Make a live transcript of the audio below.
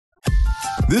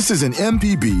This is an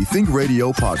MPB Think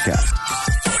Radio podcast.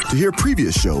 To hear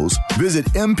previous shows, visit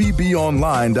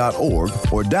mpbonline.org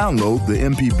or download the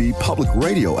MPB Public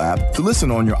Radio app to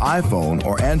listen on your iPhone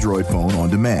or Android phone on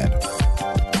demand.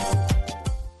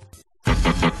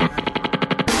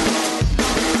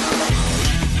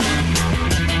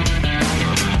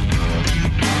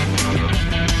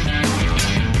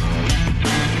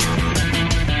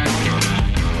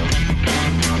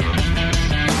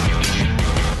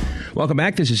 Welcome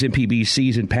back. This is MPB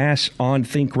Season Pass on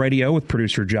Think Radio with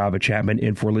producer Java Chapman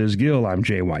in for Liz Gill. I'm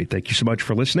Jay White. Thank you so much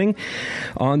for listening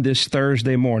on this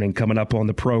Thursday morning. Coming up on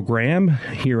the program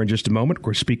here in just a moment, we're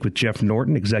going to speak with Jeff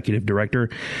Norton, Executive Director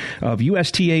of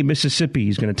USTA Mississippi.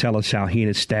 He's going to tell us how he and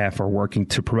his staff are working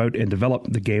to promote and develop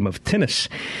the game of tennis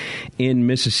in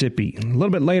Mississippi. A little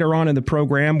bit later on in the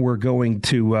program, we're going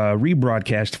to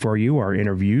rebroadcast for you our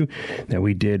interview that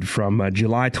we did from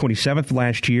July 27th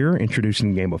last year,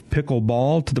 introducing the game of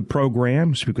pickleball to the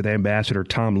program. Speak with Ambassador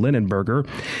Tom Linenberger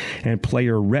and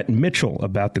player Rhett Mitchell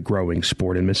about the growing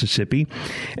sport in Mississippi.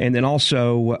 And then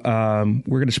also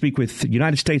we're going to speak with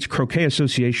United States Croquet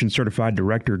Association Certified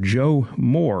Director Joe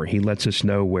Moore. He lets us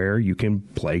know where you can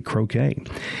play croquet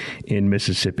in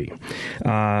Mississippi.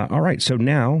 All right, so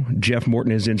now Jeff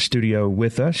Morton is in studio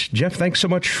with us. Jeff, thanks so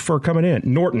much for coming in.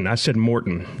 Norton, I said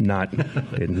Morton, not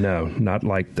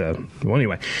like the... Well,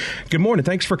 anyway, good morning.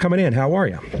 Thanks for coming in. How are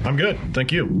you? I'm good.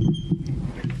 Thank you.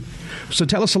 So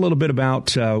tell us a little bit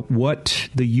about what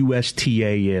the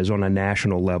USTA is on a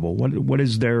national level.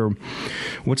 What's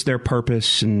their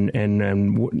purpose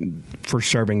and for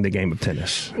serving the game of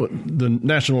tennis? Well, the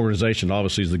national organization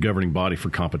obviously is the governing body for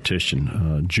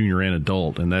competition, junior and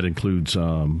adult, and that includes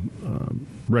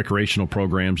recreational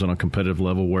programs on a competitive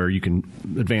level where you can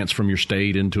advance from your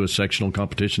state into a sectional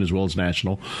competition as well as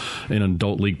national in an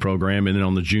adult league program. And then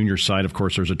on the junior side, of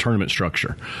course, there's a tournament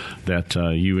structure that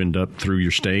you end up through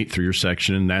your state, through your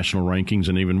section, national rankings,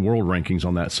 and even world rankings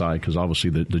on that side, because obviously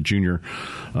the junior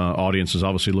audience is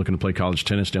obviously looking to play college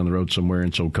tennis down the road somewhere,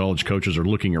 and so college coaches are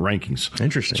looking at rankings.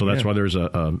 Interesting. So that's why there's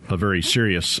a very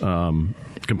serious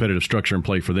competitive structure in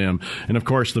play for them. And, of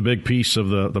course, the big piece of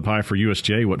the pie for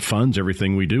USTA, what funds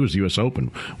everything we do, is the U.S.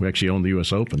 Open. We actually own the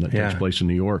U.S. Open that takes place in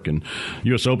New York. And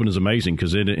U.S. Open is amazing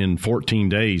because in 14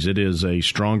 days it is a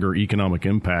stronger economic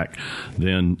impact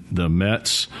than the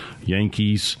Mets,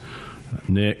 Yankees,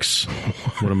 Knicks,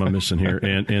 what am I missing here?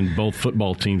 And both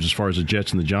football teams as far as the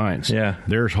Jets and the Giants. Yeah.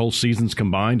 Their whole seasons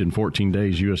combined in 14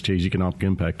 days, USTA's economic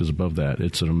impact is above that.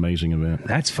 It's an amazing event.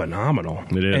 That's phenomenal.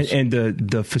 It is. And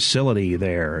the facility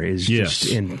there is just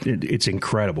it's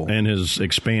incredible. And has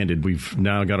expanded. We've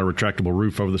now got a retractable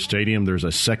roof over the stadium. There's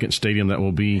a second stadium that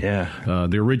will be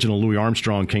the original Louis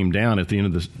Armstrong came down at the end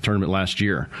of the tournament last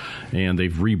year, and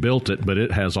they've rebuilt it, but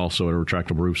it has also a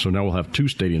retractable roof. So now we'll have two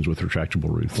stadiums with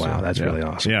retractable roofs. Wow, that's really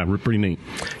awesome. Yeah, pretty neat.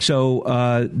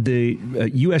 So the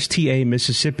USTA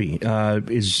Mississippi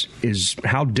is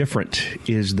how different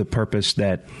is the purpose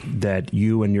that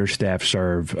you and your staff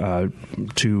serve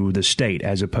to the state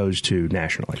as opposed to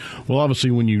nationally? Well,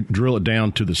 obviously, when you drill it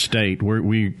down to the state,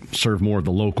 we serve more of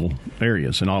the local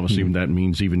areas, and obviously that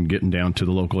means even getting down to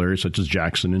the local areas such as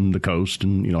Jackson and the coast,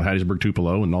 and Hattiesburg,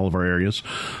 Tupelo, and all of our areas,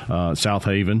 South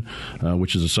Haven,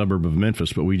 which is a suburb of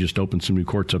Memphis, but we just opened some new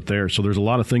courts up there. So there's a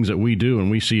lot of things that we do,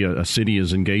 and we see a city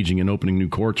is engaging in opening new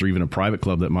courts or even a private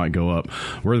club that might go up.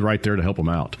 We're right there to help them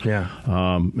out. Yeah.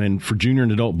 And for junior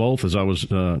and adult both, as I was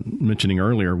mentioning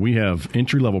earlier, we have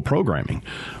entry-level programming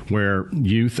where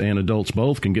youth and adults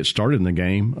both can get started in the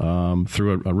game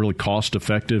through a really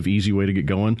cost-effective, easy way to get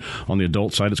going. On the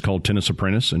adult side, it's called Tennis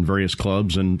Apprentice, and various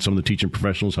clubs and some of the teaching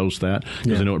professionals host that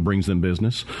because they know it brings them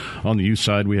business. On the youth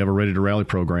side, we have a Ready to Rally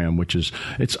program,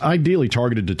 it's ideally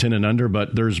targeted to 10 and under,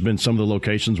 but there's been some of the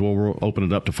locations where we'll open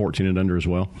it up to 14 and under as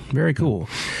well. Very cool.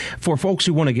 For folks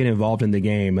who want to get involved in the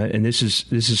game, and this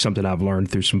is something I've learned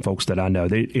through some folks that I know,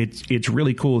 it's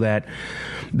really cool that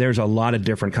there's a lot of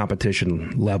different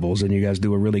competition levels, and you guys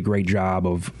do a really great job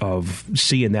of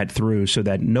seeing that through so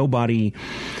that nobody,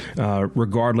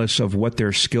 regardless of what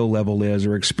their skill level is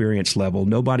or experience level,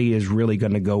 nobody is really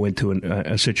going to go into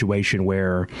a situation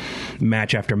where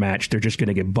match after match they're just going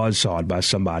to get buzzsawed by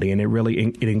somebody, and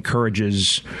it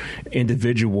encourages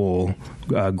individual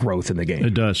growth in the game.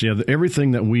 It does, yeah.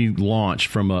 Everything that we launch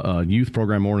from a youth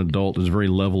program or an adult is very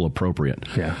level appropriate.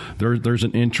 Yeah. There's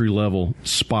an entry-level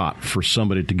spot for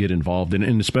somebody to get involved in,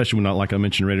 and especially when, like I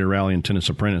mentioned, Radio Rally and Tennis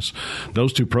Apprentice.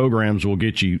 Those two programs will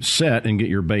get you set and get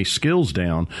your base skills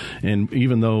down, and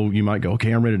even though you might go,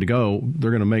 okay, I'm ready to go,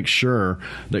 they're going to make sure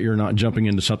that you're not jumping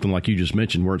into something like you just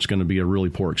mentioned where it's going to be a really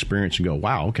poor experience and go,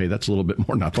 wow, okay, that's a little bit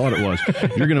more than I thought it was.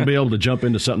 You're going to be able to jump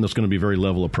into something that's going to be very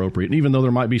level appropriate. And even though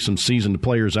there might be some seasoned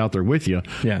players out there with you,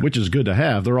 which is good to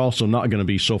have, they're also not going to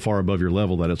be so far above your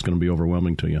level that it's going to be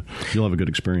overwhelming to you. You'll have a good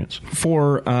experience.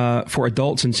 For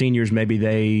adults and seniors, maybe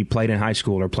they played in high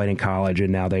school or played in college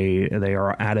and now they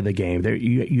are out of the game.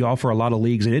 You offer a lot of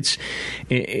leagues, and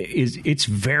it's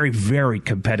very, very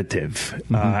competitive.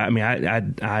 Mm-hmm. I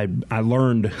mean, I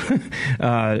learned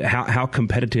how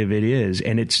competitive it is,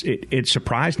 and it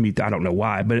surprised me. I don't know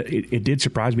why, but it did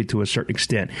surprise me to a certain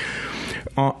extent.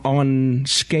 On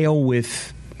scale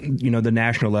with the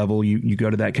national level, you go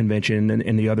to that convention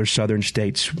and the other southern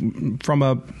states from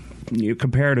a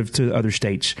comparative to other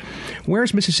states.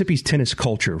 Where's Mississippi's tennis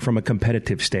culture from a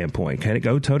competitive standpoint? Can it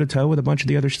go toe-to-toe with a bunch of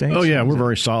the other states? Oh, yeah, we're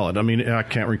very solid. I mean, I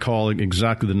can't recall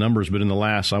exactly the numbers, but in the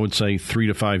last, I would say 3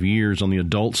 to 5 years on the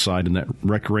adult side in that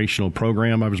recreational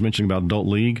program I was mentioning about Adult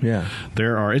League,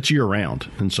 it's year-round.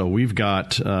 And so we've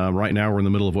got, right now we're in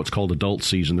the middle of what's called adult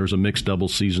season. There's a mixed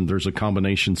doubles season. There's a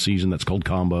combination season that's called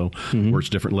combo, where it's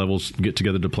different levels get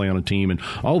together to play on a team. And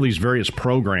all these various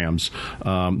programs,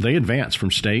 they advance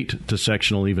from state to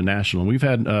sectional, even national. And we've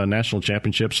had national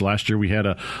championships. Last year we had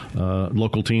a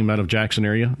local team out of Jackson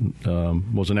area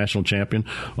was a national champion.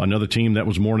 Another team that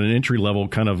was more in an entry-level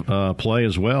kind of play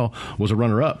as well was a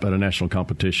runner-up at a national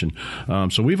competition.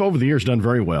 So we've, over the years, done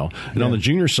very well. And on the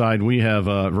junior side, we have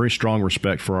very strong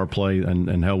respect for our play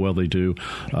and how well they do.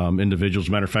 Individuals. As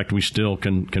a matter of fact, we still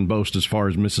can boast as far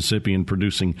as Mississippi in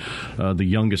producing the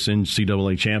youngest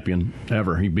NCAA champion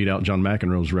ever. He beat out John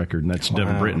McEnroe's record, and that's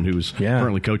Devin Britton, who's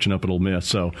currently coaching up at Ole Miss.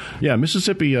 So,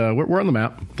 Mississippi, we're on the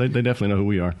map. They definitely know who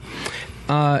we are.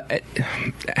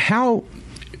 How,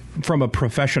 from a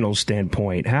professional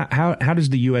standpoint, how does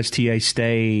the USTA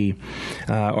stay,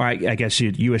 or I guess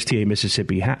USTA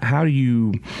Mississippi, how do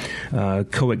you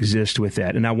coexist with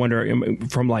that? And I wonder,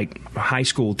 from like high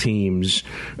school teams,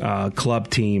 club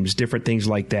teams, different things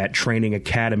like that, training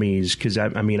academies, because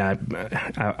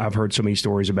I've heard so many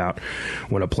stories about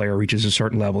when a player reaches a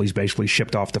certain level, he's basically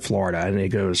shipped off to Florida and they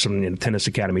go to some tennis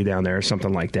academy down there or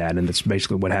something like that, and that's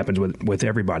basically what happens with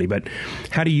everybody. But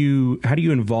how do you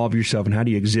involve yourself, and how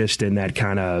do you exist in that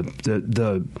kind of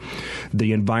the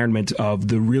environment of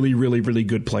the really, really, really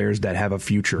good players that have a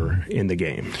future in the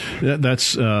game?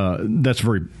 That's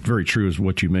very, very true, is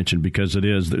what you mentioned, because it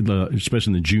is,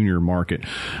 especially in the junior market,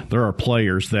 there are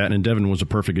players that, and Devin was a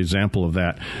perfect example of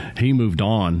that. He moved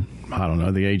on, I don't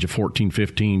know, the age of 14,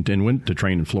 15, and went to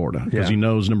train in Florida because he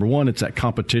knows, number one, it's that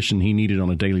competition he needed on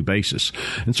a daily basis.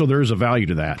 And so there is a value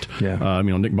to that. Yeah.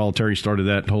 Nick Bollettieri started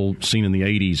that whole scene in the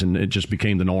 80s, and it just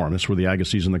became the norm. That's where the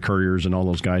Agassiz and the Couriers and all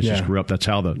those guys just grew up. That's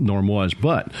how the norm was.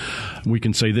 But we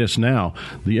can say this now,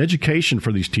 the education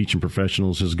for these teaching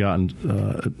professionals has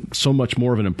gotten so much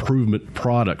more of an improvement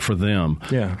product for them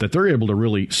that they're able to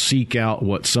really seek out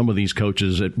what some of these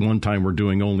coaches at one time were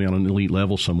doing only on an elite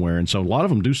level somewhere. And so a lot of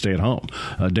them do stay at home.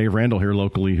 Dave Randall here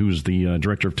locally, who's the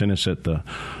director of tennis at the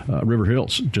River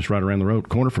Hills, just right around the road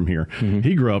corner from here.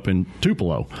 He grew up in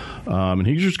Tupelo, and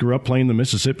he just grew up playing the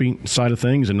Mississippi side of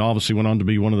things, and obviously went on to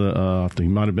be one of the, he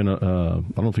might have been I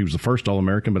don't know if he was the first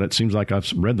All-American, but it seems like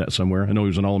I've read that somewhere. I know he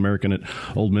was an All-American at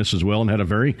Ole Miss as well, and had a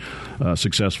very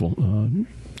successful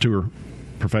tour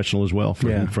professional as well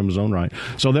from his own right.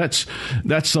 So that's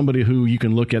somebody who you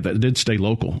can look at that did stay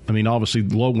local. I mean, obviously,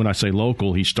 when I say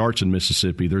local, he starts in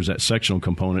Mississippi. There's that sectional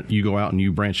component. You go out and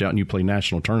you branch out and you play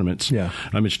national tournaments. Yeah.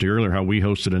 I mentioned earlier how we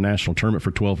hosted a national tournament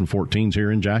for 12 and 14s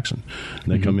here in Jackson.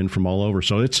 And they come in from all over.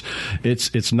 So it's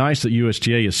nice that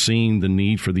USTA is seeing the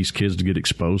need for these kids to get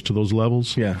exposed to those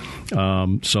levels. Yeah.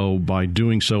 So by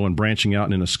doing so and branching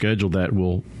out in a schedule that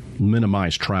will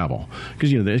minimize travel,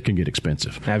 because it can get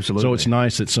expensive. Absolutely. So it's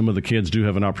nice that some of the kids do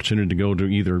have an opportunity to go to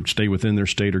either stay within their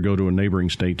state or go to a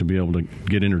neighboring state to be able to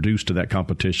get introduced to that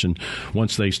competition.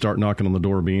 Once they start knocking on the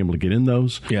door, being able to get in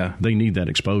those, they need that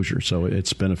exposure. So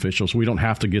it's beneficial. So we don't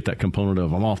have to get that component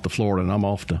of I'm off to Florida and I'm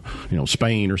off to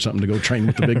Spain or something to go train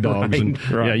with the big dogs.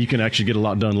 Right. You can actually get a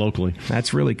lot done locally.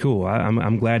 That's really cool.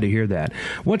 I'm glad to hear that.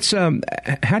 What's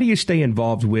how do you stay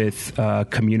involved with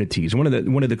communities? One of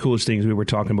the coolest things we were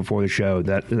talking before before the show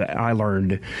that I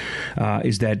learned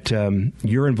is that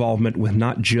your involvement with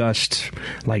not just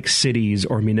like cities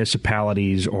or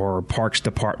municipalities or parks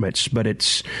departments, but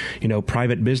it's,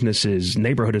 private businesses,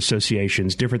 neighborhood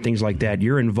associations, different things like that.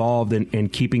 You're involved in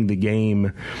keeping the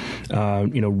game,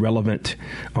 relevant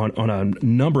on a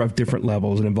number of different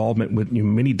levels, and involvement with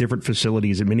many different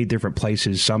facilities in many different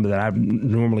places, some that I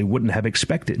normally wouldn't have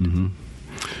expected. Mm-hmm.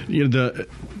 The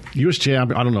USTA, I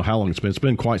don't know how long it's been. It's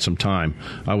been quite some time.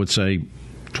 I would say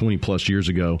 20 plus years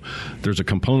ago, there's a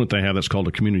component they have that's called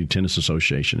a community tennis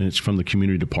association, and it's from the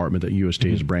community department that USTA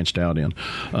has branched out in.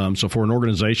 So for an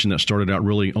organization that started out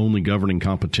really only governing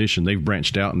competition, they've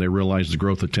branched out and they realized the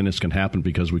growth of tennis can happen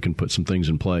because we can put some things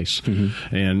in place.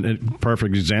 And a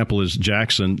perfect example is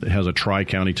Jackson has a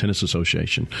tri-county tennis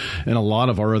association, and a lot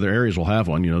of our other areas will have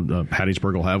one.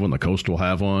 Hattiesburg will have one, the Coast will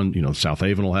have one, South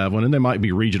Haven will have one, and they might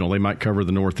be regional. They might cover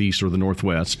the Northeast or the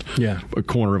Northwest, a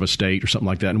corner of a state or something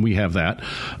like that, and we have that.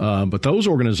 But those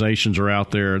organizations are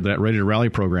out there, that Ready to Rally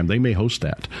program, they may host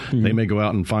that. They may go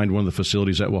out and find one of the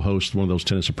facilities that will host one of those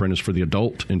tennis apprentice for the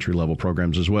adult entry-level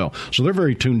programs as well. So they're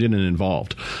very tuned in and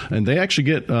involved. And they actually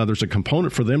get, there's a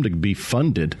component for them to be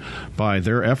funded by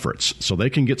their efforts. So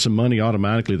they can get some money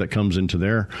automatically that comes into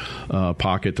their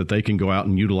pocket that they can go out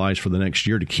and utilize for the next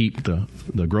year to keep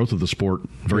the growth of the sport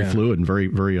very fluid and very,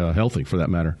 very healthy for that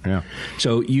matter. Yeah.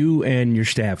 So you and your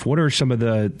staff, what are some of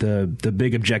the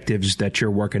big objectives that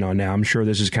you're working on now? I'm sure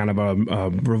this is kind of a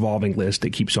revolving list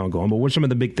that keeps on going, but what are some of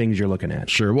the big things you're looking at?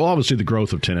 Sure. Well, obviously the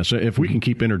growth of tennis. If we can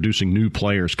keep introducing new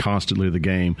players constantly to the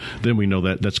game, then we know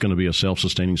that that's going to be a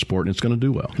self-sustaining sport and it's going to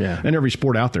do well. Yeah. And every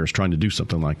sport out there is trying to do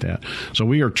something like that. So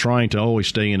we are trying to always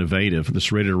stay innovative.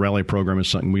 This Ready to Rally program is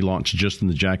something we launched just in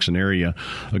the Jackson area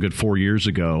a good 4 years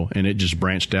ago, and it just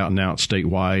branched out, and now it's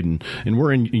statewide. And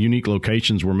we're in unique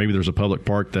locations where maybe there's a public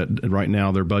park that right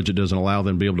now their budget doesn't allow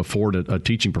them to be able to afford a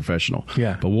teaching professional.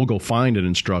 Yeah. But we'll go find an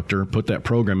instructor, put that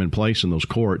program in place in those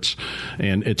courts,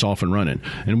 and it's off and running.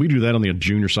 And we do that on the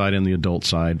junior side and the adult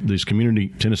side. These community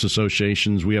tennis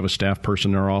associations, we have a staff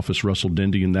person in our office, Russell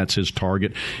Dindy, and that's his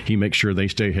target. He makes sure they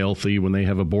stay healthy. When they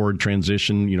have a board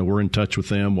transition, we're in touch with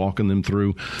them, walking them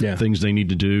through things they need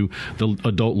to do. The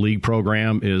adult league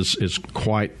program is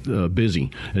quite busy.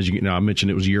 As you know, I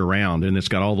mentioned it was year round, and it's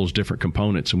got all those different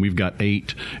components. And we've got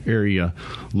 8 area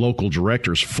local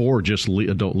directors for just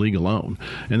adult league alone.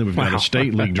 And then we've got a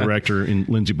state league director in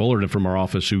Lindsay Bullerton from our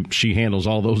office she handles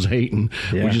all those 8, and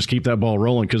we just keep that ball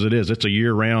rolling because it's a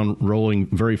year-round rolling,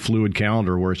 very fluid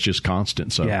calendar where it's just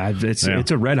constant. So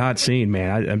it's a red-hot scene,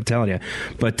 man. I'm telling you.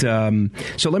 But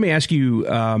so let me ask you,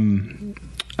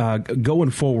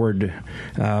 going forward,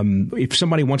 if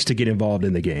somebody wants to get involved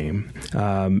in the game,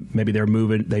 maybe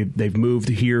they've moved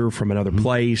here from another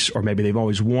place, or maybe they've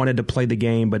always wanted to play the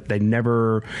game, but they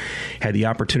never had the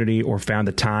opportunity or found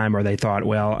the time, or they thought,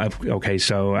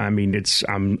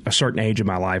 I'm a certain age in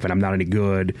my life and I'm not any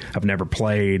good. I've never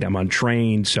played. I'm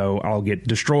untrained, so I'll get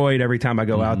destroyed every time I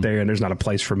go out there, and there's not a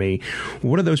place for me.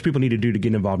 What do those people need to do to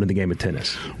get involved in the game of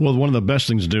tennis? Well, one of the best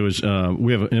things to do is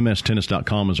we have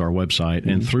mstennis.com as our website,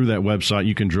 and through that website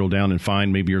you can drill down and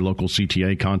find maybe your local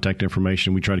CTA contact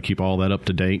information. We try to keep all that up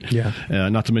to date.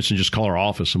 Not to mention just call our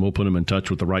office and we'll put them in touch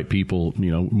with the right people,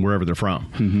 wherever they're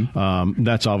from.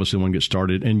 That's obviously one to get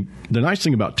started. And the nice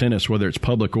thing about tennis, whether it's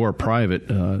public or private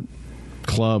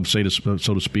club, so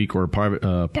to speak, or a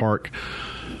private park,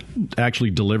 actually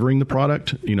delivering the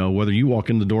product, whether you walk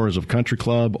in the door as a country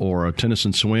club or a tennis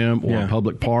and swim or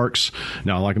public parks.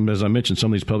 Now, as I mentioned,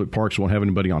 some of these public parks won't have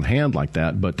anybody on hand like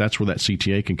that, but that's where that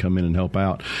CTA can come in and help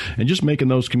out. And just making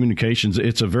those communications,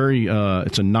 it's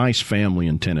a nice family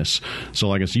in tennis. So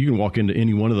like I said, you can walk into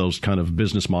any one of those kind of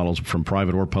business models from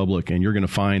private or public, and you're going to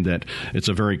find that it's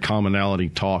a very commonality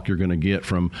talk you're going to get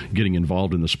from getting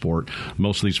involved in the sport.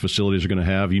 Most of these facilities are going to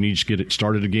have, you need to get it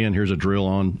started again. Here's a drill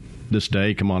on this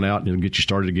day, come on out and it'll get you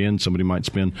started again. Somebody might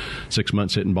spend 6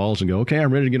 months hitting balls and go, okay,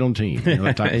 I'm ready to get on the team,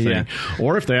 that type of thing.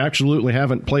 Or if they absolutely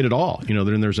haven't played at all,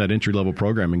 then there's that entry-level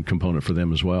programming component for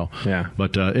them as well.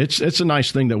 But it's a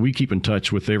nice thing that we keep in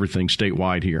touch with everything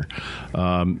statewide here,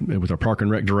 with our park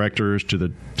and rec directors to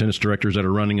the tennis directors that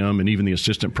are running them, and even the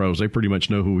assistant pros. They pretty much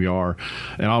know who we are.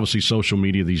 And obviously social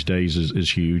media these days is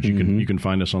huge. You can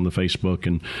find us on the Facebook,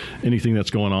 and anything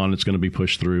that's going on, it's going to be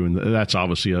pushed through, and that's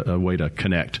obviously a way to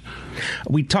connect.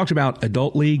 We talked about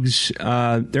adult leagues.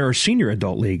 There are senior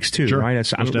adult leagues too,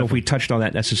 right? I don't know if we touched on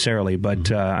that necessarily, but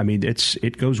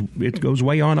it goes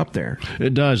way on up there.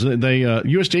 It does. They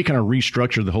USDA kind of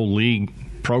restructured the whole league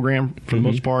program for the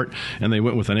most part, and they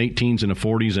went with an 18s and a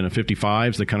 40s and a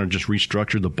 55s. They kind of just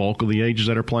restructured the bulk of the ages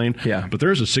that are playing. Yeah. But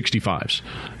there's a 65s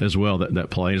as well that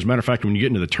play. As a matter of fact, when you get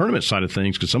into the tournament side of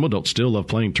things, because some adults still love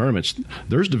playing tournaments,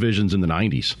 there's divisions in the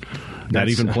 90s that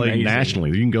even play nationally.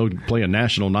 You can go play a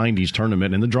national 90s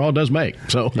tournament, and the draw does make.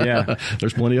 So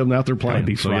there's plenty of them out there playing. I'd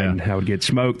be frightened. I would get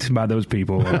smoked by those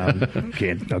people. I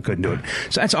couldn't do it.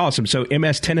 So that's awesome. So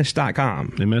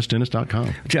mstennis.com.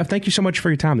 mstennis.com. Jeff, thank you so much for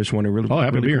your time this morning.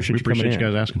 Happy to be here. We appreciate you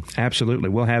guys asking. Absolutely.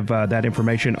 We'll have that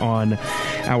information on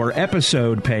our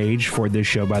episode page for this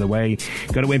show, by the way.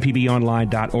 Go to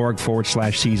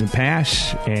mpbonline.org/season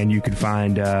pass, and you can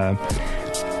find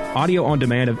audio on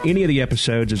demand of any of the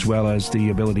episodes, as well as the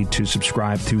ability to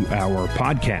subscribe to our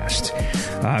podcast.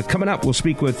 Coming up, we'll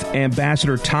speak with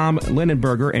Ambassador Tom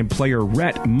Linenberger and player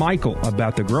Rhett Michael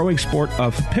about the growing sport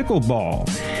of pickleball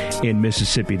in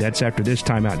Mississippi. That's after this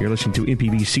timeout. You're listening to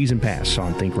MPB Season Pass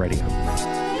on Think Radio.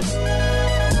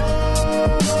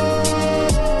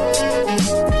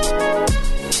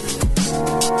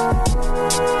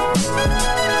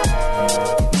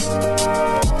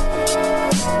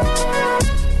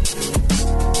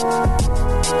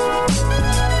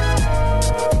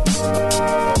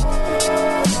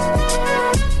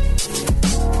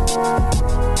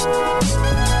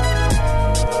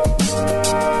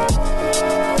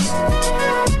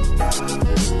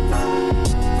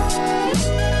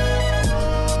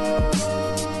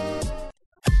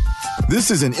 This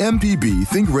is an MPB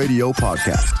Think Radio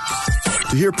podcast.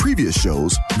 To hear previous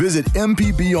shows, visit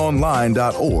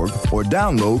mpbonline.org or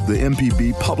download the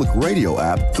MPB Public Radio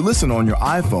app to listen on your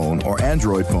iPhone or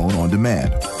Android phone on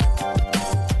demand.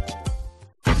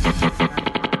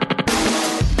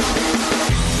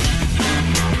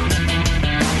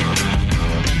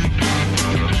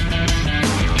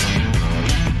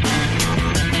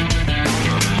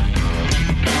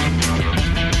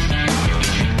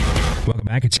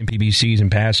 It's MPB Season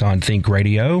Pass on Think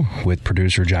Radio with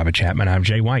producer Java Chapman. I'm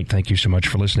Jay White. Thank you so much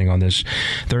for listening on this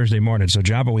Thursday morning. So,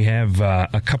 Java, we have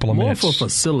a couple of minutes. More for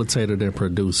facilitator than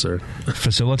producer.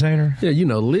 Facilitator?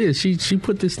 Yeah, Liz, she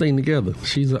put this thing together.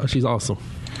 She's awesome.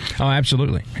 Oh,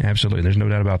 absolutely. Absolutely. There's no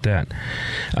doubt about that.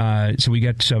 So we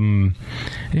got some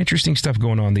interesting stuff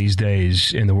going on these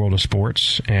days in the world of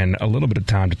sports and a little bit of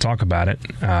time to talk about it.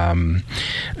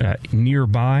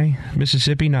 Nearby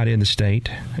Mississippi, not in the state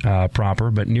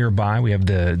proper, but nearby, we have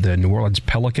the New Orleans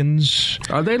Pelicans.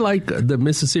 Are they like the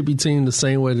Mississippi team the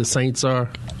same way the Saints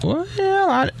are? Well,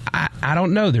 I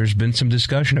don't know. There's been some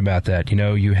discussion about that.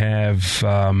 You have...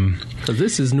 Because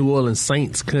this is New Orleans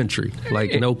Saints country.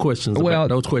 Like, no questions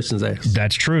asked.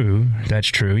 That's true.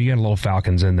 You got a little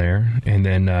Falcons in there, and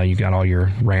then you got all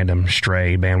your random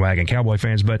stray bandwagon Cowboy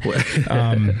fans. But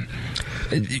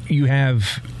you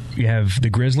have the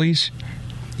Grizzlies.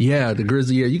 Yeah, the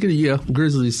Grizzlies.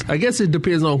 Grizzlies. I guess it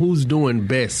depends on who's doing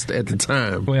best at the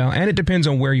time. Well, and it depends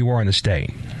on where you are in the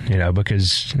state,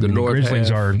 because the Grizzlies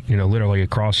half are, literally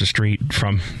across the street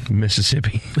from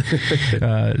Mississippi,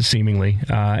 seemingly.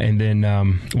 And then,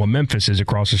 Memphis is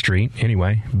across the street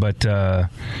anyway. But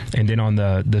and then on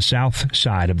the south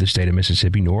side of the state of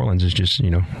Mississippi, New Orleans is just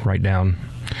right down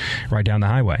the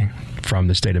highway from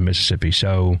the state of Mississippi.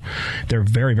 So they're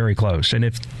very, very close. And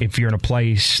if you're in a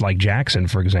place like Jackson,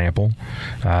 for example,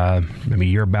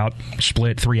 you're about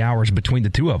split 3 hours between the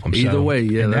two of them. Either way,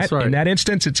 yeah, that's right. In that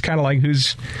instance, it's kind of like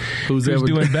who's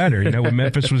doing better. When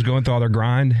Memphis was going through all their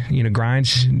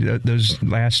grinds, those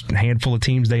last handful of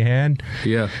teams they had,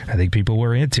 yeah, I think people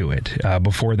were into it.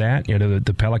 Before that,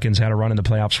 the Pelicans had a run in the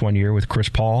playoffs one year with Chris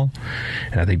Paul,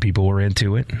 and I think people were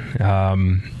into it.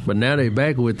 But now they're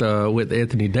back with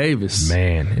Anthony Davis.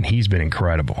 Man, and he's been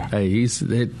incredible. Hey,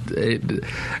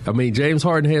 James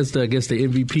Harden has the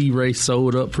MVP race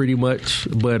sold up pretty much,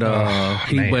 but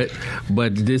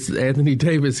but this Anthony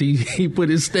Davis, he put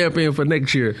his stamp in for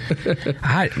next year.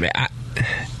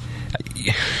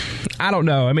 I don't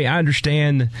know. I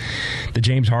understand the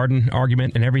James Harden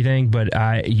argument and everything,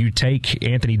 but you take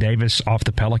Anthony Davis off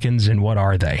the Pelicans, and what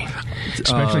are they?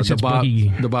 Especially since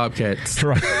the Bobcats.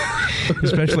 Right.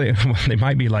 Especially, they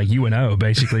might be like UNO,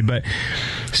 basically, but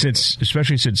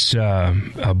especially since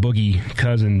Boogie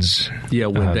Cousins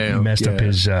went down, messed up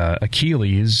his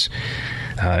Achilles.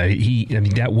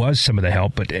 That was some of the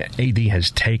help, but AD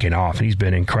has taken off, and he's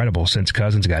been incredible since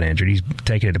Cousins got injured. He's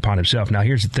taken it upon himself. Now,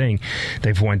 here's the thing.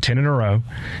 They've won 10 in a row,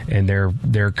 and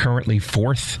they're currently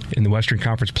fourth in the Western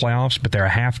Conference playoffs, but they're a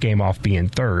half game off being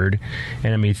third.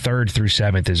 And, third through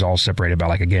seventh is all separated by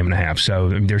like a game and a half. So,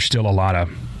 there's still a lot of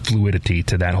fluidity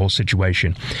to that whole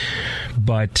situation.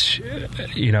 But,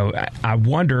 I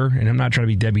wonder, and I'm not trying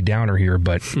to be Debbie Downer here,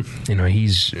 but,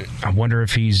 I wonder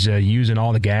if he's using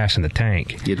all the gas in the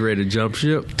tank. Get ready to jump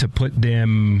ship. To put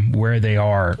them where they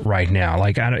are right now.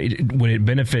 Like, would it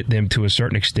benefit them to a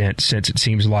certain extent, since it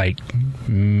seems like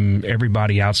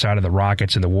everybody outside of the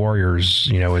Rockets and the Warriors,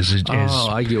 is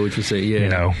I get what you're saying,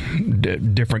 yeah.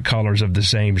 Different colors of the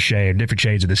same shade, different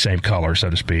shades of the same color, so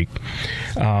to speak.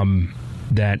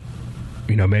 That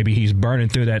maybe he's burning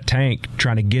through that tank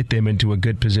trying to get them into a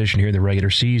good position here in the regular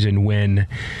season when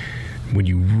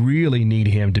you really need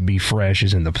him to be fresh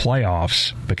is in the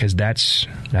playoffs, because that's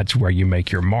where you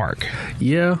make your mark.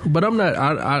 Yeah, but I'm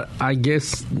not. I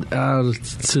guess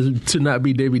to not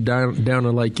be Debbie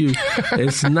Downer like you,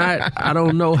 it's not. I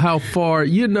don't know how far.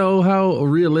 How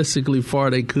realistically far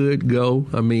they could go.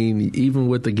 I mean, even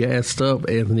with the gassed up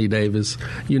Anthony Davis,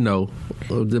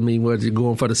 what you're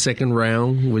going for the second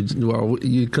round,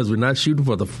 because we're not shooting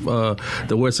for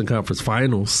the Western Conference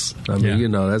Finals. I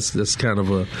mean, that's kind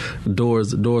of a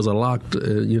doors are locked.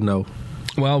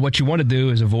 Well, what you want to do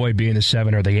is avoid being the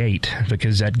 7 or the 8,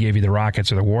 because that gave you the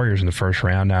Rockets or the Warriors in the first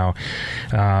round. Now,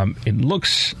 it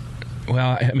looks.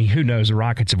 Well, I mean, who knows? The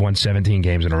Rockets have won 17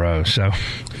 games in a row, so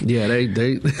yeah, they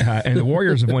and the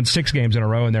Warriors have won 6 games in a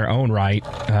row in their own right,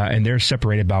 and they're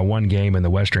separated by 1 game in the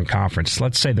Western Conference.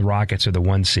 Let's say the Rockets are the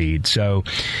 1 seed. So,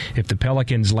 if the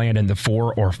Pelicans land in the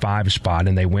 4 or 5 spot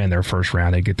and they win their first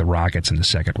round, they get the Rockets in the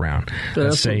second round.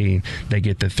 Let's say they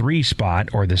get the 3 spot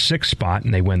or the 6 spot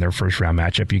and they win their first round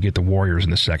matchup, you get the Warriors in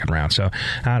the second round. So,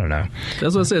 I don't know.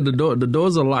 That's what I said. The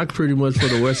doors are locked pretty much for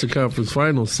the Western Conference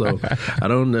Finals. So,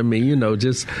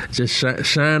 just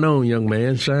shine on, young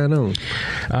man, shine on.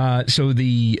 So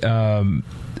the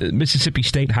Mississippi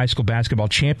State High School Basketball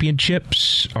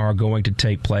Championships are going to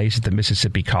take place at the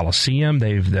Mississippi Coliseum.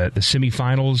 The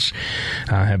semifinals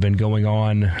have been going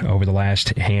on over the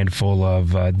last handful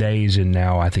of days, and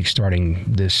now I think starting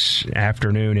this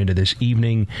afternoon into this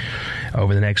evening,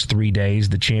 over the next 3 days,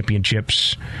 the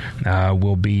championships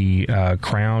will be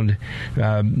crowned.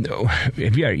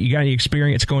 Have you got any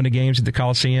experience going to games at the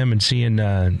Coliseum and seeing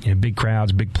big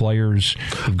crowds, big players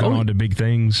who've gone on to big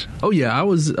things? Oh yeah, I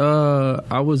was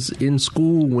in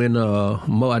school when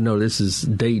Mo. I know this is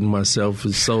dating myself.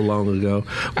 It's so long ago,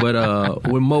 but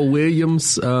when Mo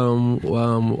Williams,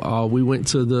 we went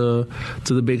to the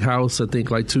big house. I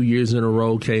think like 2 years in a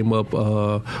row. Came up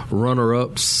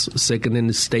runner-ups, second in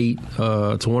the state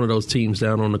to one of those teams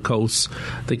down on the coast.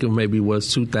 I think it maybe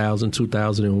was 2000,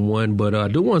 2001. But I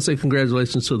do want to say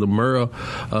congratulations to the Murrah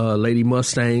Lady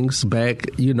Mustangs back,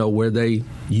 where they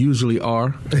usually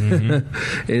are,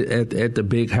 at the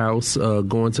big house,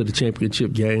 going to the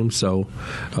championship game. So,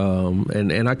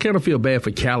 and I kind of feel bad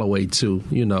for Callaway too.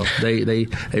 They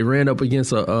ran up against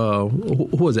who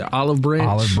was it? Olive Branch.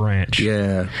 Olive Branch.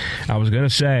 Yeah. I was going to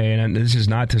say, and this is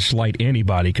not to slight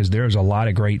anybody, because there's a lot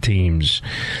of great teams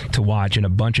to watch in a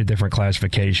bunch of different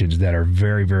classifications that are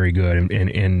very, very good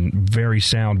and very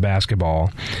sound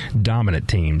basketball, dominant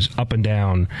teams, up and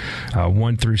down,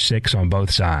 1 through 6 on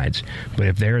both sides. But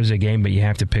if there is a game that you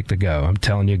have to pick to go, I'm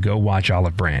telling you, go watch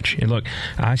Olive Branch. And look,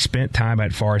 I spent time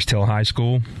at Forest Hill High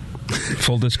School,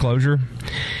 full disclosure,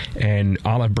 and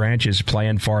Olive Branch is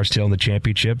playing Forest Hill in the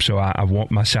championship, so I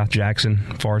want my South Jackson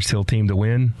Forest Hill team to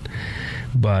win.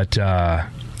 But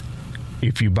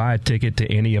if you buy a ticket to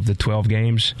any of the 12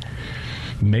 games,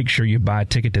 make sure you buy a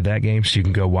ticket to that game so you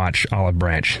can go watch Olive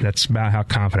Branch. That's about how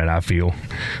confident I feel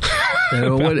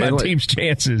about my team's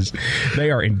chances.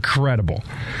 They are incredible.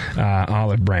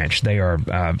 Olive Branch. They are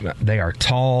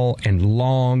tall and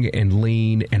long and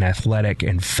lean and athletic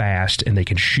and fast, and they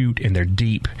can shoot, and they're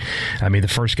deep. I mean, the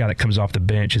first guy that comes off the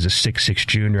bench is a 6'6"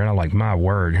 junior, and I'm like, my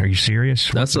word, are you serious?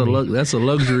 That's a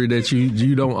luxury that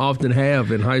you don't often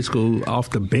have in high school,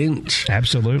 off the bench.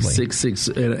 Absolutely.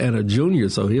 6'6" and a junior,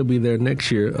 so he'll be there next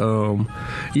year.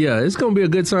 Yeah, it's going to be a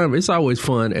good time. It's always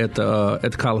fun at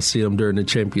the Coliseum during the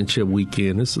championship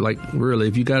weekend. It's like, really,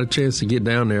 if you got a chance to get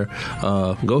down there,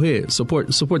 go ahead, support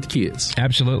the kids.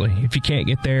 Absolutely. If you can't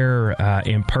get there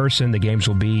in person, the games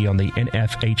will be on the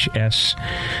NFHS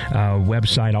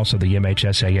website, also the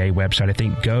MHSAA website. I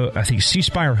think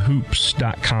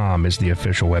cspirehoops.com is the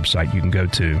official website you can go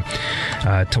to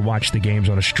watch the games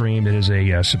on a stream. It is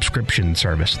a subscription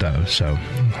service, though, so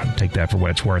take that for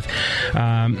what it's worth.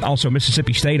 Also,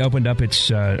 Mississippi State opened up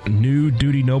its new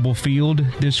Dudy Noble Field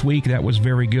this week. That was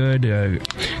very good.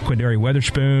 Quindary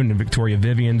Weatherspoon and Victoria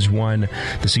Vivians won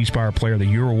the C Spire Player of the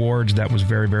Year awards. That was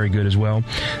very, very good as well.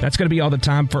 That's going to be all the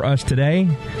time for us today.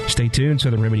 Stay tuned.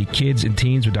 Southern Remedy Kids and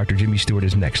Teens with Dr. Jimmy Stewart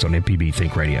is next on MPB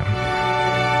Think Radio.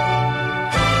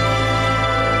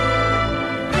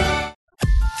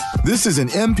 This is an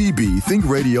MPB Think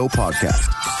Radio podcast.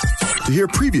 To hear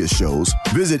previous shows,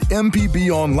 visit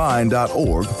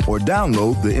mpbonline.org or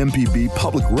download the MPB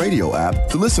Public Radio app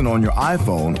to listen on your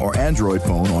iPhone or Android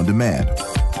phone on demand.